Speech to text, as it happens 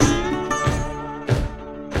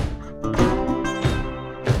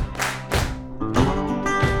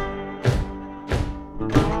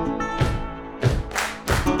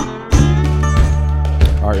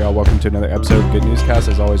to another episode of Good Newscast.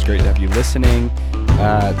 It's always great to have you listening.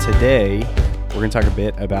 Today, we're going to talk a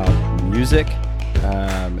bit about music,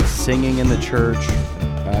 singing in the church,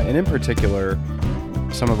 and in particular,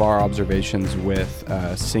 some of our observations with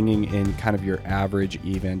singing in kind of your average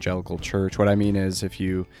evangelical church. What I mean is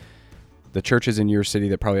the churches in your city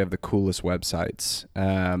that probably have the coolest websites,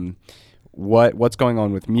 what's going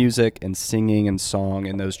on with music and singing and song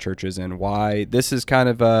in those churches, and why this is kind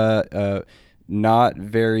of a not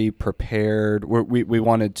very prepared. We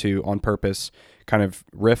wanted to, on purpose, kind of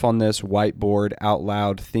riff on this, whiteboard out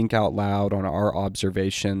loud, think out loud on our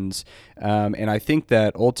observations, and I think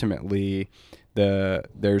that ultimately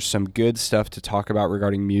there's some good stuff to talk about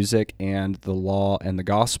regarding music and the law and the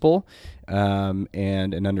gospel, and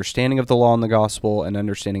an understanding of the law and the gospel, an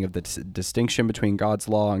understanding of the distinction between God's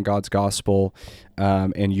law and God's gospel,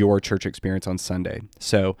 and your church experience on Sunday.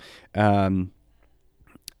 So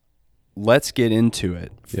let's get into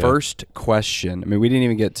it. Yeah. First question. I mean, we didn't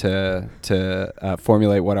even get to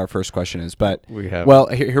formulate what our first question is, but we have. Well,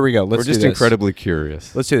 here we go. We're just incredibly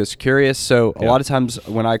curious. Let's do this. Curious. So a lot of times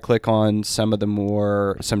when I click on some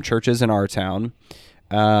churches in our town,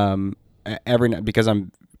 every night, because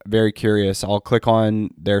I'm very curious, I'll click on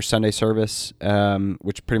their Sunday service,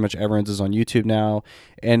 which pretty much everyone's is on YouTube now,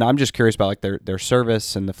 and I'm just curious about like their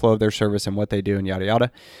service and the flow of their service and what they do and yada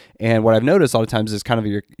yada. And what I've noticed a lot of times is kind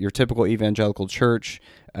of your typical evangelical church,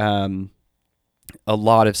 a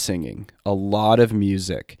lot of singing, a lot of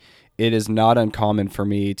music. It is not uncommon for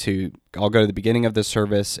me I'll go to the beginning of the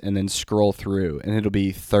service and then scroll through, and it'll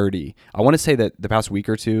be 30. I want to say that the past week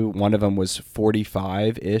or two, one of them was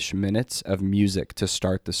 45-ish minutes of music to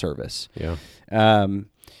start the service. Yeah.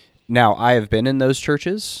 Now, I have been in those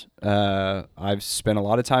churches. I've spent a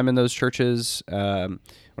lot of time in those churches when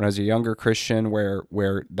I was a younger Christian, where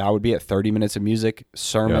that would be at 30 minutes of music,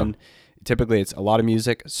 sermon. Yeah. Typically, it's a lot of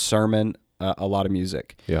music, sermon, a lot of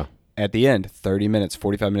music. Yeah. At the end, 30 minutes,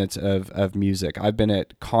 45 minutes of music. I've been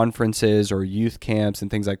at conferences or youth camps and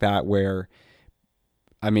things like that where,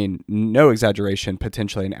 I mean, no exaggeration,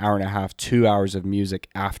 potentially an hour and a half, 2 hours of music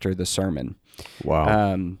after the sermon.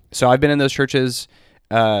 Wow. So I've been in those churches,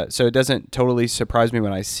 so it doesn't totally surprise me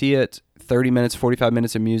when I see it. 30 minutes, 45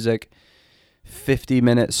 minutes of music,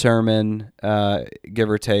 50-minute sermon, give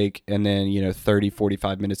or take, and then, 30,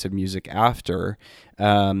 45 minutes of music after.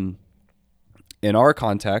 In our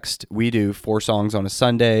context, we do 4 songs on a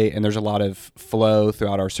Sunday, and there's a lot of flow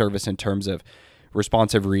throughout our service in terms of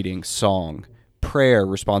responsive reading, song, prayer,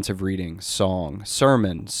 responsive reading, song,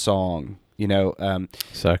 sermon, song,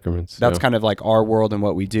 sacraments. That's kind of like our world and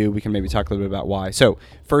what we do. We can maybe talk a little bit about why. So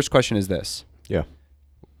first question is this. Yeah.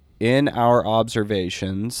 In our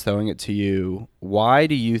observations, throwing it to you, why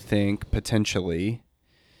do you think potentially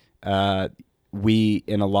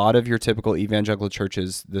in a lot of your typical evangelical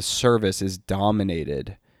churches, the service is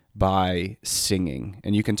dominated by singing?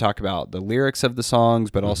 And you can talk about the lyrics of the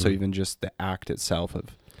songs, but also even just the act itself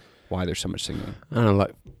of why there's so much singing. I don't know,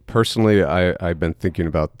 like, personally, I've been thinking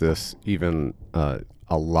about this even a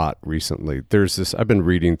lot recently. There's this, I've been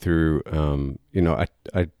reading through,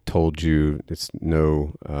 I told you,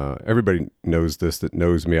 everybody knows this that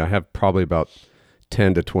knows me. I have probably about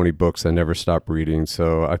 10 to 20 books I never stop reading.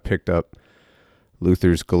 So I picked up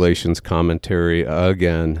Luther's Galatians commentary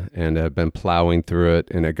again, and I've been plowing through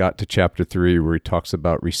it, and I got to chapter 3 where he talks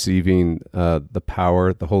about receiving the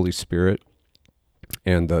power, the Holy Spirit,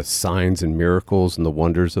 and the signs and miracles and the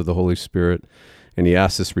wonders of the Holy Spirit. And he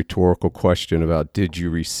asks this rhetorical question about, did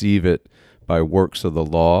you receive it by works of the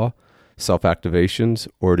law, self-activations,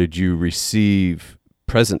 or did you receive,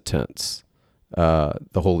 present tense,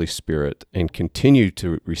 the Holy Spirit, and continue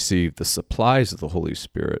to receive the supplies of the Holy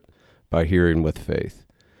Spirit by hearing with faith?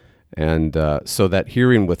 And so that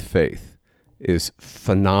hearing with faith is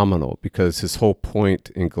phenomenal, because his whole point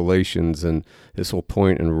in Galatians and his whole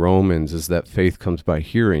point in Romans is that faith comes by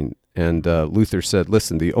hearing. And Luther said,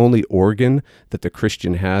 listen, the only organ that the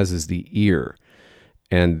Christian has is the ear.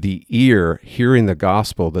 And the ear, hearing the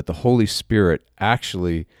gospel, that the Holy Spirit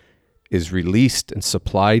actually is released and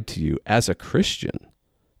supplied to you as a Christian.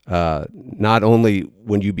 Not only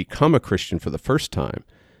when you become a Christian for the first time,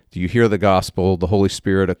 do you hear the gospel, the Holy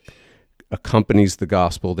Spirit accompanies the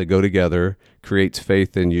gospel, they go together, creates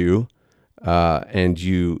faith in you, and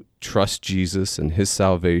you trust Jesus and his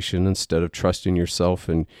salvation instead of trusting yourself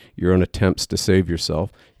and your own attempts to save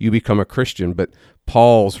yourself. You become a Christian, but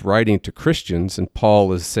Paul's writing to Christians, and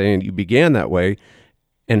Paul is saying you began that way,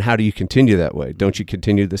 and how do you continue that way? Don't you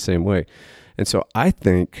continue the same way? And so I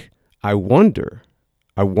wonder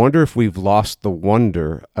if we've lost the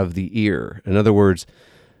wonder of the ear. In other words,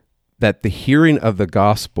 that the hearing of the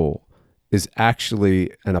gospel is actually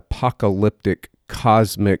an apocalyptic,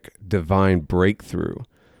 cosmic, divine breakthrough,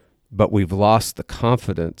 but we've lost the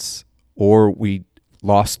confidence, or we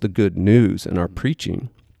lost the good news in our preaching.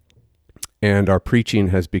 And our preaching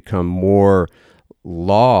has become more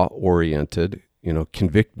law-oriented,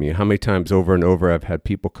 convict me. How many times over and over I've had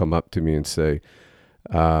people come up to me and say,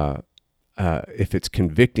 if it's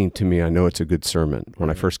convicting to me, I know it's a good sermon. When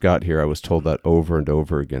I first got here, I was told that over and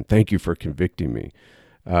over again. Thank you for convicting me.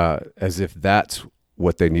 As if that's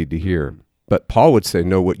what they need to hear. But Paul would say,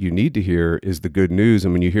 no, what you need to hear is the good news.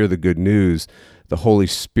 And when you hear the good news, the Holy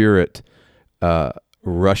Spirit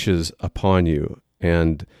rushes upon you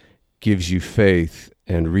and gives you faith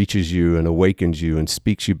and reaches you and awakens you and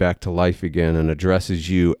speaks you back to life again and addresses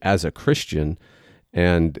you as a Christian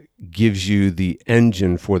and gives you the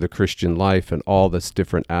engine for the Christian life and all its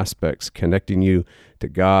different aspects, connecting you to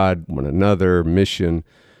God, one another, mission.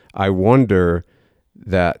 I wonder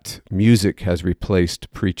that music has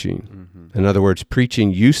replaced preaching. Mm-hmm. In other words,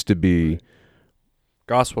 preaching used to be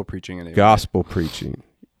gospel preaching. Anyway. Gospel preaching.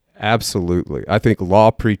 Absolutely. I think law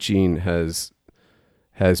preaching has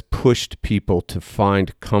pushed people to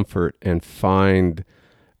find comfort and find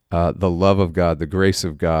the love of God, the grace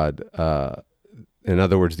of God. In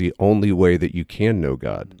other words, the only way that you can know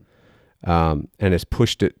God. And has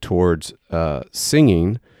pushed it towards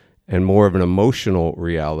singing and more of an emotional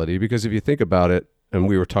reality. Because if you think about it, and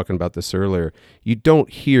we were talking about this earlier, you don't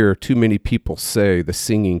hear too many people say, the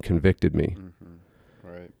singing convicted me.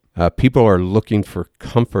 Mm-hmm. Right. People are looking for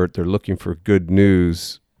comfort. They're looking for good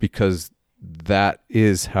news because that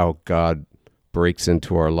is how God breaks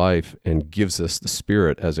into our life and gives us the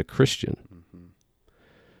Spirit as a Christian. Mm-hmm.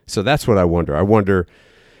 So that's what I wonder,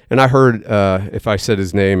 and I heard, if I said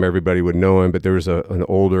his name, everybody would know him, but there was an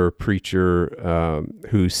older preacher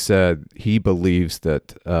who said he believes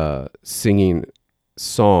that singing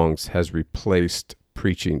songs has replaced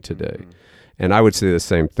preaching today. Mm-hmm. And I would say the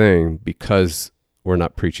same thing because we're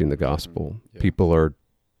not preaching the gospel. Mm-hmm. Yeah. People are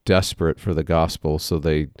desperate for the gospel, so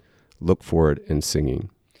they look for it in singing.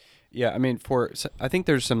 Yeah, I mean, I think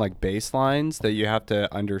there's some like baselines that you have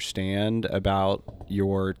to understand about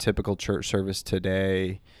your typical church service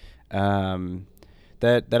today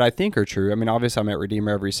that I think are true. I mean, obviously I'm at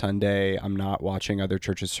Redeemer every Sunday. I'm not watching other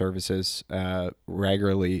churches' services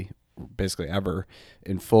regularly, basically ever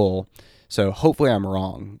in full. So hopefully I'm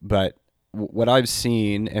wrong. But what I've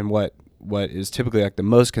seen and what is typically like the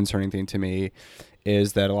most concerning thing to me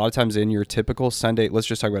is that a lot of times in your typical Sunday, let's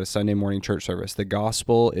just talk about a Sunday morning church service, the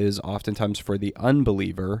gospel is oftentimes for the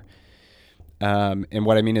unbeliever. And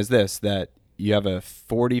what I mean is this, that you have a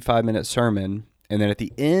 45-minute sermon, and then at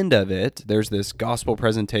the end of it, there's this gospel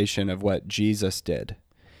presentation of what Jesus did.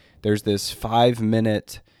 There's this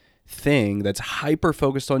 5-minute thing that's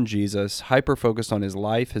hyper-focused on Jesus, hyper-focused on his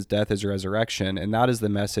life, his death, his resurrection, and that is the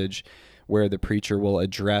message where the preacher will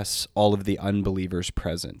address all of the unbelievers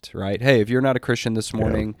present, right? Hey, if you're not a Christian this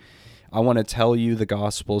morning, I want to tell you the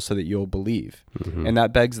gospel so that you'll believe. Mm-hmm. And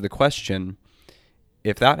that begs the question,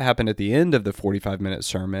 if that happened at the end of the 45-minute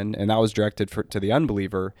sermon and that was directed to the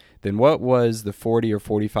unbeliever, then what was the 40 or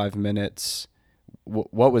 45 minutes,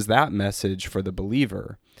 what was that message for the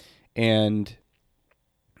believer? And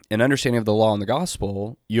an understanding of the law and the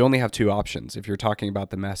gospel, you only have two options if you're talking about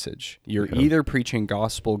the message. You're either preaching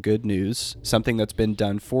gospel good news, something that's been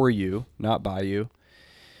done for you, not by you,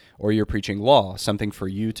 or you're preaching law, something for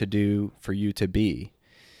you to do, for you to be.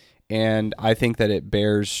 And I think that it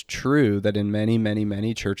bears true that in many, many,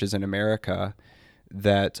 many churches in America,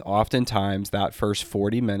 that oftentimes that first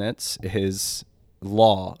 40 minutes is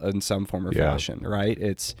law in some form or fashion, right?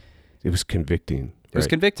 It was convicting. It was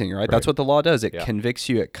convicting, right? That's what the law does. It convicts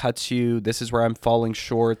you. It cuts you. This is where I'm falling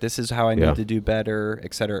short. This is how I need to do better,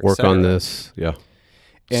 et cetera, et Work cetera. on this. Yeah.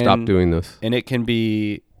 Stop doing this. And it can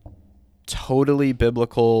be totally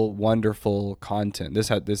biblical, wonderful content. This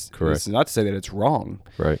is not to say that it's wrong.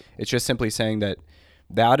 Right. It's just simply saying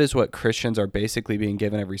that is what Christians are basically being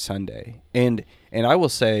given every Sunday. And I will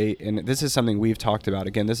say, and this is something we've talked about,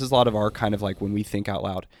 again, this is a lot of our kind of like when we think out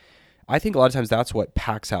loud. I think a lot of times that's what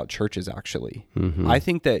packs out churches, actually. Mm-hmm. I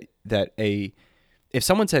think that if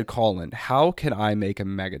someone said, Colin, how can I make a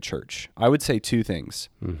mega church? I would say two things.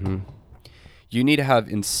 Mm-hmm. You need to have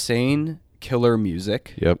insane killer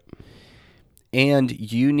music. Yep. And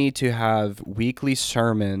you need to have weekly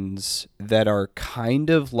sermons that are kind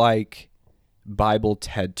of like Bible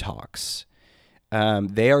TED Talks.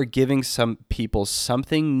 They are giving some people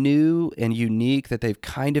something new and unique that they've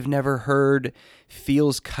kind of never heard,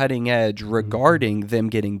 feels cutting edge regarding them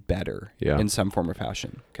getting better in some form or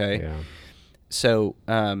fashion. Okay. Yeah. So,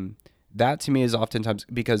 that to me is oftentimes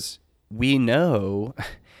because we know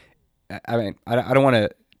I mean, I don't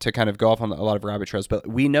want to kind of go off on a lot of rabbit trails, but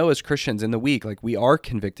we know as Christians in the week, like we are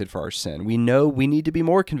convicted for our sin. We know we need to be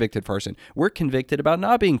more convicted for our sin. We're convicted about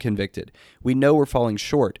not being convicted. We know we're falling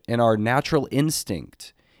short, and our natural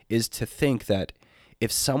instinct is to think that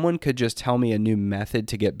if someone could just tell me a new method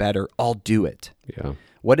to get better, I'll do it. Yeah.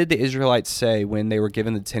 What did the Israelites say when they were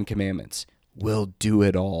given the 10 Commandments? We'll do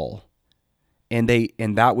it all. And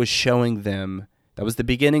that was showing them, that was the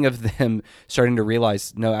beginning of them starting to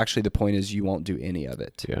realize, no, actually the point is you won't do any of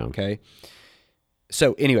it. Yeah. Okay.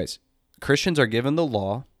 So anyways, Christians are given the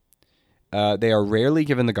law. They are rarely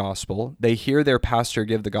given the gospel. They hear their pastor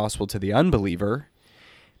give the gospel to the unbeliever.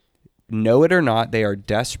 Know it or not, they are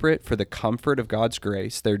desperate for the comfort of God's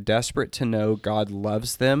grace. They're desperate to know God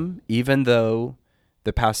loves them, even though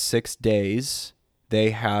the past 6 days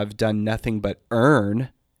they have done nothing but earn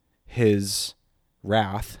his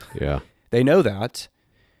wrath. Yeah. They know that.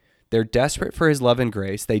 They're desperate for his love and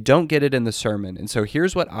grace. They don't get it in the sermon. And so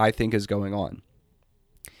here's what I think is going on.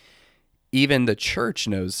 Even the church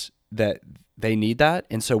knows that they need that.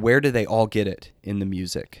 And so where do they all get it? In the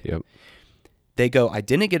music. Yep. They go, I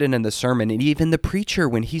didn't get it in the sermon. And even the preacher,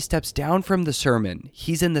 when he steps down from the sermon,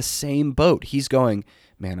 he's in the same boat. He's going,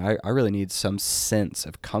 man, I really need some sense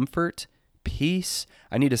of comfort, peace.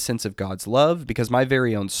 I need a sense of God's love because my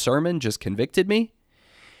very own sermon just convicted me.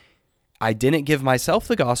 I didn't give myself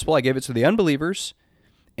the gospel. I gave it to the unbelievers.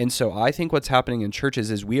 And so I think what's happening in churches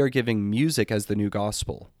is we are giving music as the new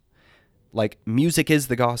gospel. Like music is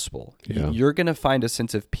the gospel. Yeah. You're going to find a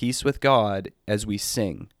sense of peace with God as we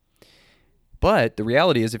sing. But the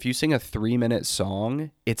reality is if you sing a 3-minute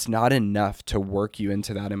song, it's not enough to work you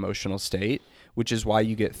into that emotional state, which is why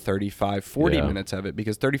you get 35, 40 minutes of it.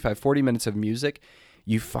 Because 35, 40 minutes of music,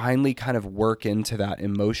 you finally kind of work into that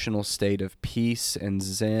emotional state of peace and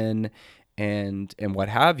zen and what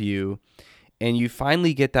have you. And you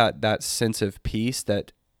finally get that sense of peace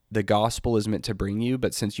that the gospel is meant to bring you.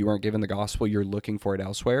 But since you weren't given the gospel, you're looking for it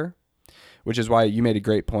elsewhere, which is why you made a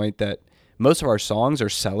great point that most of our songs are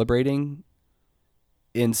celebrating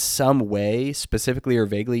in some way, specifically or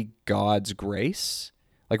vaguely, God's grace.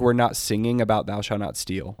 Like we're not singing about thou shalt not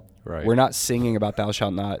steal. Right. We're not singing about thou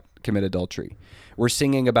shalt not commit adultery. We're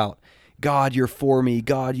singing about God, you're for me.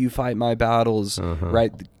 God, you fight my battles.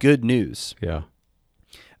 Right? Good news. Yeah.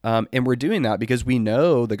 And we're doing that because we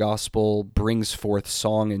know the gospel brings forth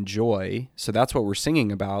song and joy. So that's what we're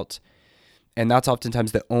singing about. And that's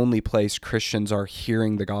oftentimes the only place Christians are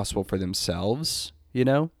hearing the gospel for themselves, you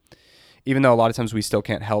know? Even though a lot of times we still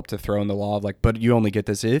can't help to throw in the law of like, but you only get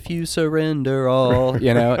this if you surrender all,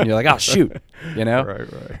 you know? And you're like, oh, shoot, you know?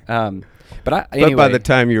 Right. But anyway, by the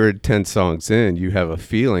time you're 10 songs in, you have a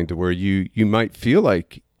feeling to where you might feel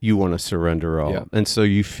like you want to surrender all. Yeah. And so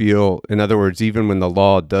you feel, in other words, even when the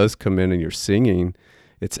law does come in and you're singing,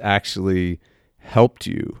 it's actually helped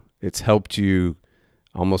you. It's helped you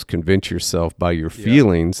almost convince yourself by your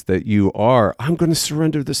feelings that you are, I'm going to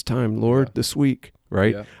surrender this time, Lord, this week,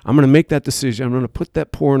 right? Yeah. I'm going to make that decision. I'm going to put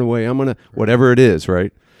that porn away. I'm going to, whatever it is,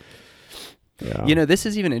 right? Yeah. You know, this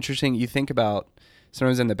is even interesting. You think about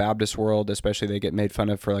sometimes in the Baptist world, especially, they get made fun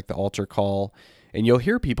of for like the altar call. And you'll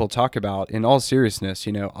hear people talk about, in all seriousness,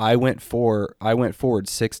 you know, I went forward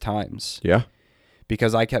 6 times. Yeah.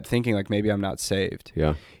 Because I kept thinking like maybe I'm not saved.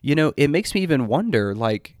 Yeah. You know, it makes me even wonder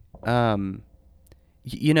like,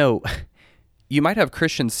 you know, you might have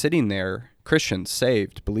Christians sitting there, Christians,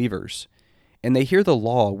 saved, believers, and they hear the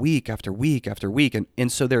law week after week after week.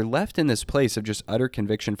 And so they're left in this place of just utter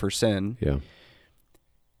conviction for sin. Yeah.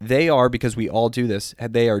 They are, because we all do this,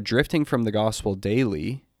 they are drifting from the gospel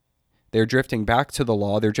daily. They're drifting back to the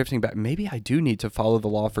law. They're drifting back. Maybe I do need to follow the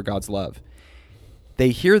law for God's love. They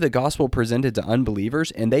hear the gospel presented to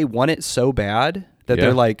unbelievers, and they want it so bad that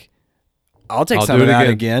they're like, I'll take some of that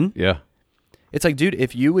again. Yeah. It's like, dude,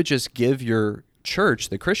 if you would just give your church,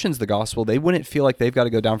 the Christians, the gospel, they wouldn't feel like they've got to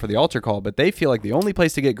go down for the altar call, but they feel like the only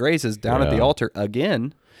place to get grace is down at the altar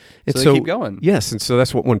again. So they keep going. Yes, and so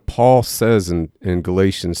that's what when Paul says in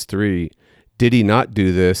Galatians 3, did he not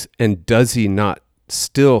do this, and does he not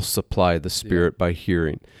still supply the Spirit by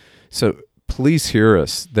hearing? So please hear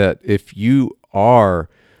us that if you are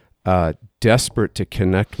desperate to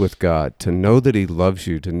connect with God, to know that he loves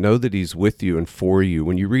you, to know that he's with you and for you,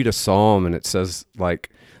 when you read a psalm and it says like,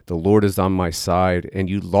 the Lord is on my side, and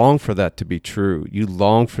you long for that to be true, you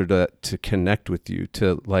long for that to connect with you,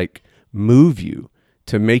 to like move you,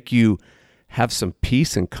 to make you have some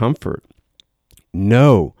peace and comfort,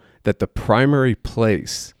 know that the primary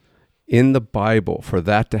place in the Bible for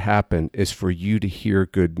that to happen is for you to hear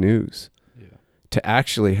good news, to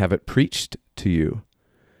actually have it preached to you.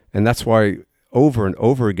 And that's why over and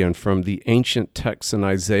over again, from the ancient texts in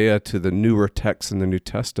Isaiah to the newer texts in the New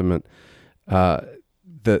Testament.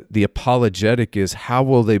 The apologetic is, how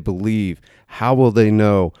will they believe? How will they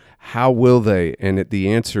know? How will they? And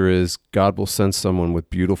the answer is, God will send someone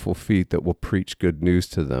with beautiful feet that will preach good news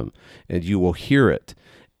to them, and you will hear it,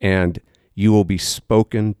 and you will be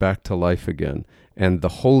spoken back to life again. And the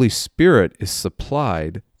Holy Spirit is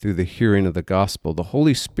supplied through the hearing of the gospel. The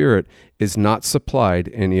Holy Spirit is not supplied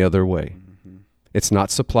any other way. Mm-hmm. It's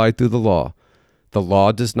not supplied through the law. The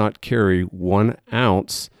law does not carry 1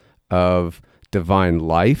 ounce of divine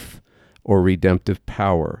life or redemptive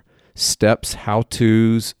power. Steps,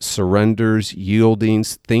 how-tos, surrenders,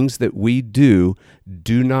 yieldings, things that we do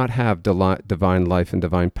not have divine life and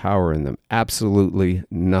divine power in them. Absolutely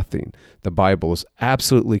nothing. The Bible is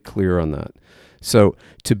absolutely clear on that. So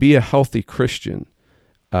to be a healthy Christian,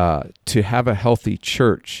 to have a healthy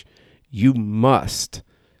church, you must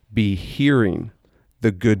be hearing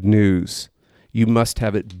the good news. You must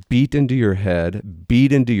have it beat into your head,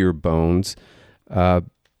 beat into your bones,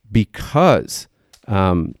 because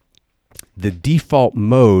the default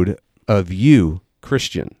mode of you,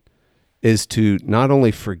 Christian, is to not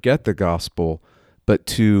only forget the gospel, but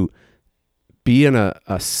to be in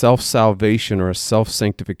a self-salvation or a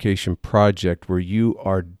self-sanctification project where you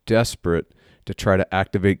are desperate to try to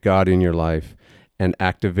activate God in your life and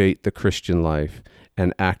activate the Christian life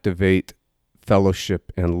and activate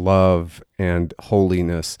fellowship and love and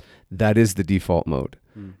holiness. That is the default mode.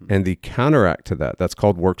 Mm-hmm. And the counteract to that, that's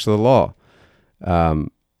called works of the law,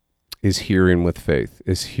 is hearing with faith,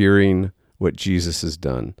 is hearing what Jesus has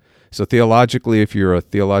done. So theologically, if you're a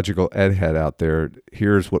theological edhead out there,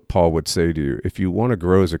 here's what Paul would say to you. If you want to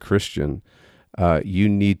grow as a Christian, you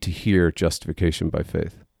need to hear justification by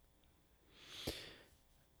faith.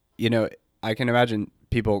 You know, I can imagine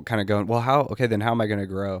people kind of going, well, how am I going to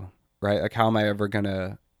grow, right? Like, how am I ever going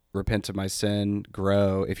to repent of my sin,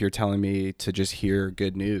 grow, if you're telling me to just hear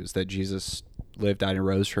good news that Jesus lived, died, and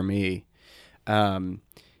rose for me? One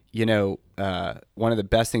of the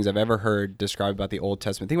best things I've ever heard described about the Old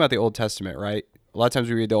Testament, think about the Old Testament, right? A lot of times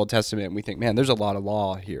we read the Old Testament and we think, man, there's a lot of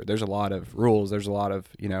law here. There's a lot of rules. There's a lot of,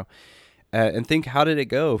 and think, how did it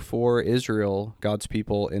go for Israel, God's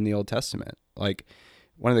people, in the Old Testament? Like,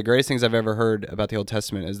 one of the greatest things I've ever heard about the Old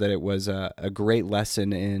Testament is that it was a great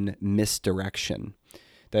lesson in misdirection.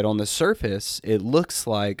 That on the surface, it looks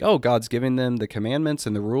like, oh, God's giving them the commandments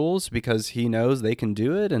and the rules because he knows they can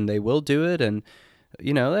do it and they will do it. And,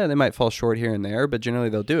 they might fall short here and there, but generally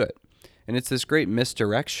they'll do it. And it's this great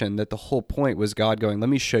misdirection that the whole point was God going, let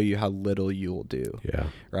me show you how little you will do. Yeah.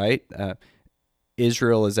 Right?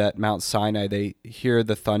 Israel is at Mount Sinai. They hear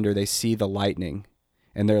the thunder. They see the lightning.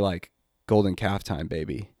 And they're like, golden calf time,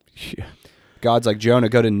 baby. Yeah. God's like, Jonah,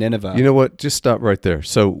 go to Nineveh. You know what? Just stop right there.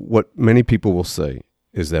 So what many people will say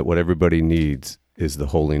is that what everybody needs is the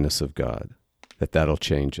holiness of God, that'll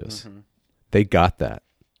change us. Mm-hmm. They got that.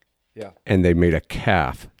 Yeah. And they made a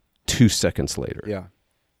calf 2 seconds later. Yeah.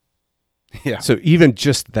 Yeah. So even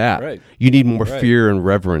just that, right. You need more fear and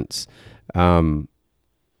reverence.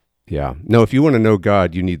 Yeah. No, if you want to know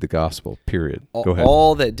God, you need the gospel, period. Go ahead.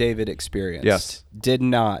 All that David experienced, yes, did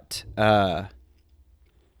not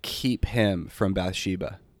keep him from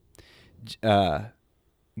Bathsheba.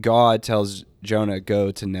 God tells Jonah,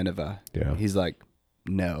 go to Nineveh. Yeah. He's like,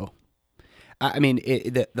 no. I mean,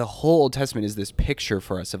 the whole Old Testament is this picture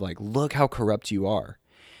for us of like, look how corrupt you are.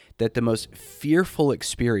 That the most fearful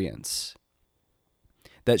experience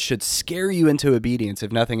that should scare you into obedience,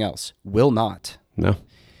 if nothing else, will not. No.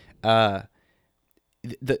 The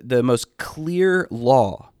most clear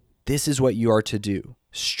law, this is what you are to do,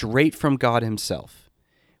 straight from God himself.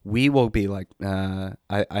 We will be like,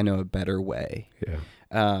 I know a better way. Yeah.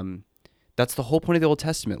 That's the whole point of the Old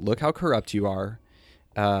Testament. Look how corrupt you are.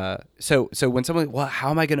 So when someone, well, how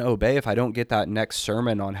am I going to obey if I don't get that next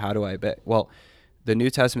sermon on how do I obey? Well, the New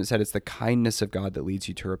Testament said it's the kindness of God that leads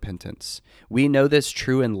you to repentance. We know this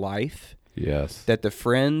true in life. Yes. That the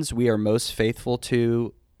friends we are most faithful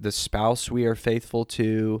to, the spouse we are faithful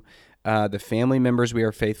to, the family members we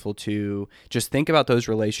are faithful to, just think about those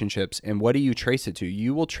relationships. And what do you trace it to?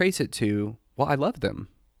 You will trace it to, well, I love them.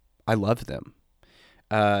 I love them.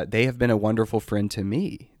 They have been a wonderful friend to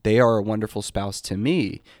me. They are a wonderful spouse to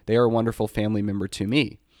me. They are a wonderful family member to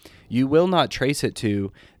me. You will not trace it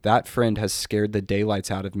to, that friend has scared the daylights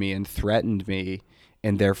out of me and threatened me,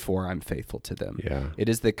 and therefore I'm faithful to them. Yeah. It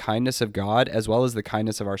is the kindness of God as well as the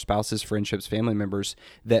kindness of our spouses, friendships, family members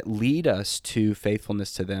that lead us to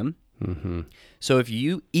faithfulness to them. Mm-hmm. So if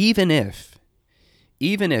you, even if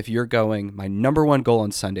you're going, my number one goal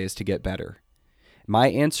on Sunday is to get better. My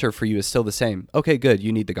answer for you is still the same. Okay, good.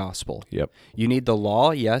 You need the gospel. Yep. You need the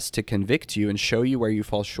law, yes, to convict you and show you where you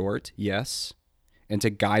fall short, yes, and to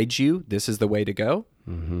guide you. This is the way to go.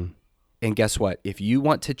 Mm-hmm. And guess what? If you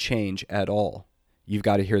want to change at all, you've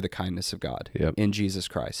got to hear the kindness of God in Jesus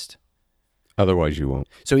Christ. Otherwise, you won't.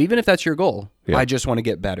 So even if that's your goal, Yeah. I just want to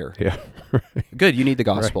get better. Yeah. Right. Good. You need the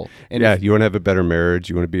gospel. Right. And Yeah. if- You want to have a better marriage.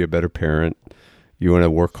 You want to be a better parent. You want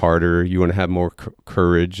to work harder. You want to have more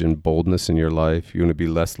courage and boldness in your life. You want to be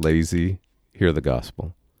less lazy. Hear the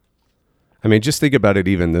gospel. I mean, just think about it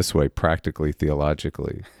even this way, practically,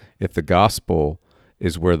 theologically. If the gospel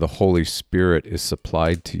is where the Holy Spirit is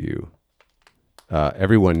supplied to you,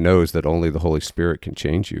 everyone knows that only the Holy Spirit can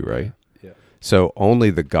change you, right? Yeah. So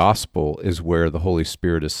only the gospel is where the Holy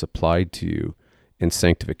Spirit is supplied to you in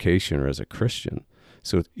sanctification or as a Christian.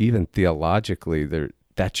 So even theologically,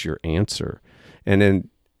 that's your answer. And then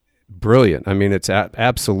brilliant. I mean, it's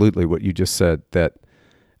absolutely what you just said.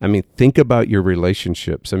 Think about your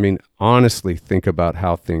relationships. I mean, honestly, think about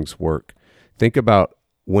how things work. Think about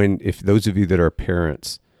if those of you that are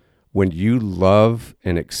parents, when you love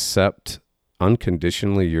and accept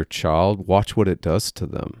unconditionally your child, watch what it does to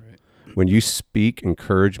them. Right. When you speak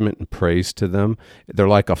encouragement and praise to them, they're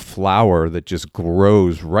like a flower that just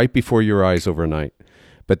grows right before your eyes overnight.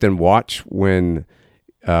 But then watch when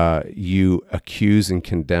you accuse and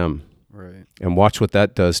condemn. Right. And watch what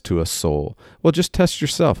that does to a soul. Well, just test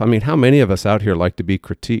yourself. I mean, how many of us out here like to be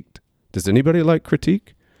critiqued? Does anybody like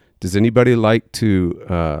critique? Does anybody like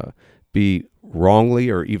to be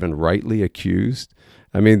wrongly or even rightly accused?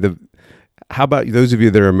 I mean, how about those of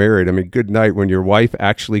you that are married? I mean, good night when your wife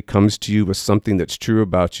actually comes to you with something that's true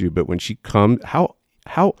about you, but when she comes,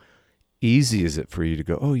 how easy is it for you to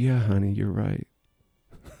go, oh yeah, honey, you're right.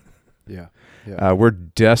 Yeah. We're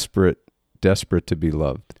desperate to be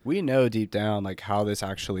loved. We know deep down like how this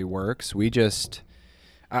actually works. We just,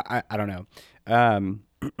 I don't know.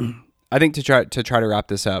 I think to try to wrap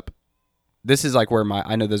this up, this is like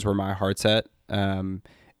I know this is where my heart's at.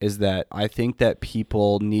 Is that I think that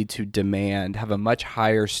people need to have a much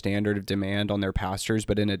higher standard of demand on their pastors,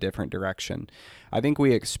 but in a different direction. I think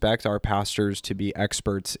we expect our pastors to be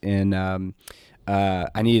experts in.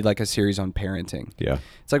 I need like a series on parenting. Yeah,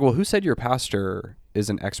 it's like, well, who said your pastor is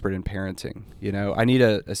an expert in parenting? You know, I need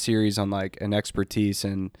a series on like an expertise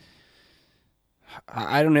in.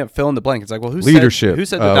 I don't know, fill in the blank. It's like, well, who leadership? Who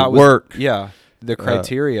said that was work? Yeah, the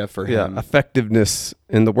criteria for him. Yeah, effectiveness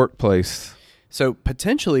in the workplace. So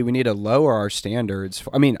potentially we need to lower our standards.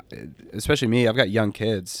 I mean, especially me, I've got young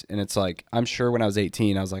kids, and it's like, I'm sure when I was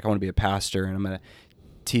 18, I was like, I want to be a pastor and I'm going to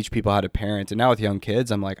teach people how to parent. And now with young kids,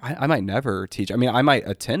 I'm like, I might never teach. I mean, I might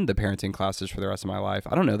attend the parenting classes for the rest of my life.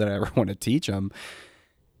 I don't know that I ever want to teach them.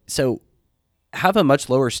 So have a much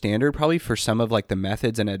lower standard probably for some of like the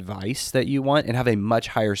methods and advice that you want, and have a much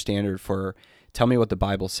higher standard for tell me what the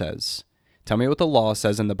Bible says. Tell me what the law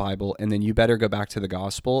says in the Bible, and then you better go back to the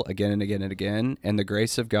gospel again and again and again, and the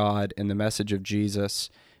grace of God and the message of Jesus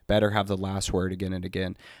better have the last word again and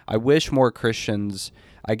again. I wish more Christians,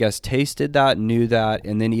 I guess, tasted that, knew that,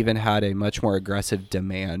 and then even had a much more aggressive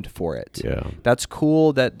demand for it. Yeah. That's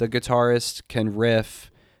cool that the guitarist can riff,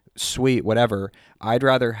 sweet, whatever. I'd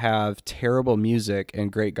rather have terrible music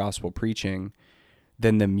and great gospel preaching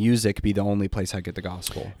than the music be the only place I get the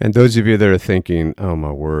gospel. And those of you that are thinking, oh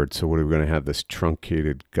my word, so what are we going to have this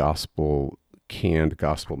truncated canned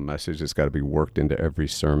gospel message that's got to be worked into every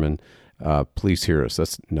sermon? Please hear us.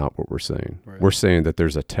 That's not what we're saying. Right. We're saying that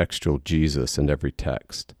there's a textual Jesus in every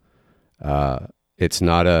text. It's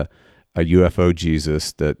not a UFO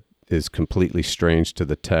Jesus that is completely strange to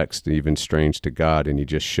the text and even strange to God, and he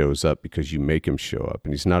just shows up because you make him show up.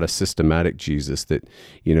 And he's not a systematic Jesus that,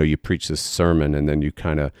 you preach this sermon and then you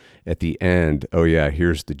kind of at the end, oh yeah,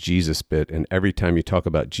 here's the Jesus bit, and every time you talk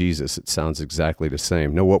about Jesus, it sounds exactly the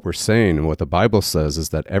same. No, what we're saying and what the Bible says is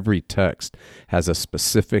that every text has a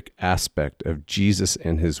specific aspect of Jesus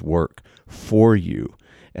and his work for you.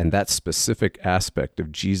 And that specific aspect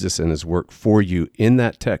of Jesus and his work for you in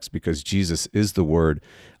that text, because Jesus is the Word,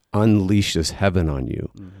 unleashes heaven on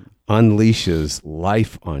you, unleashes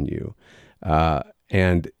life on you.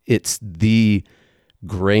 And it's the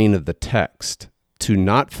grain of the text. To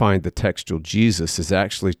not find the textual Jesus is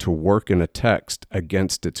actually to work in a text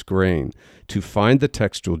against its grain. To find the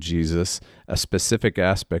textual Jesus, a specific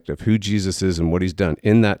aspect of who Jesus is and what he's done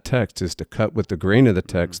in that text, is to cut with the grain of the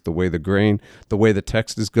text, the way the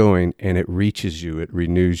text is going, and it reaches you, it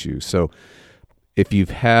renews you. So if you've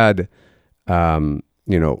had, 4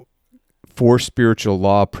 spiritual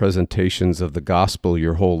law presentations of the gospel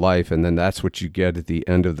your whole life, and then that's what you get at the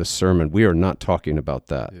end of the sermon, we are not talking about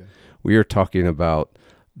that. Yeah. We are talking about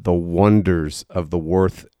the wonders of the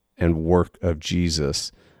worth and work of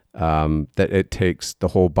Jesus that it takes the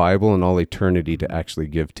whole Bible and all eternity to actually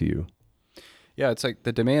give to you. Yeah, it's like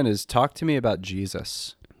the demand is talk to me about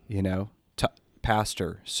Jesus,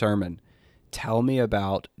 pastor, sermon. Tell me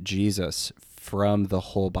about Jesus from the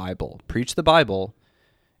whole Bible. Preach the Bible,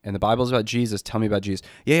 and the Bible's about Jesus. Tell me about Jesus.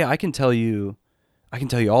 Yeah, I can tell you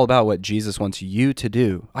all about what Jesus wants you to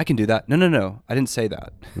do. I can do that. No. I didn't say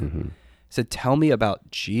that. Mm-hmm. I said, tell me about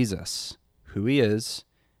Jesus, who he is,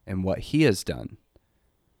 and what he has done.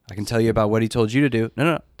 I can tell you about what he told you to do.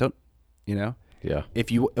 No, don't, Yeah.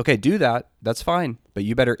 If you, do that, that's fine. But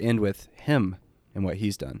you better end with him and what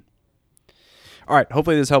he's done. All right,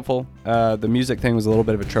 hopefully this is helpful. The music thing was a little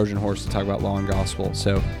bit of a Trojan horse to talk about law and gospel.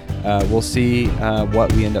 So we'll see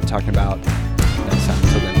what we end up talking about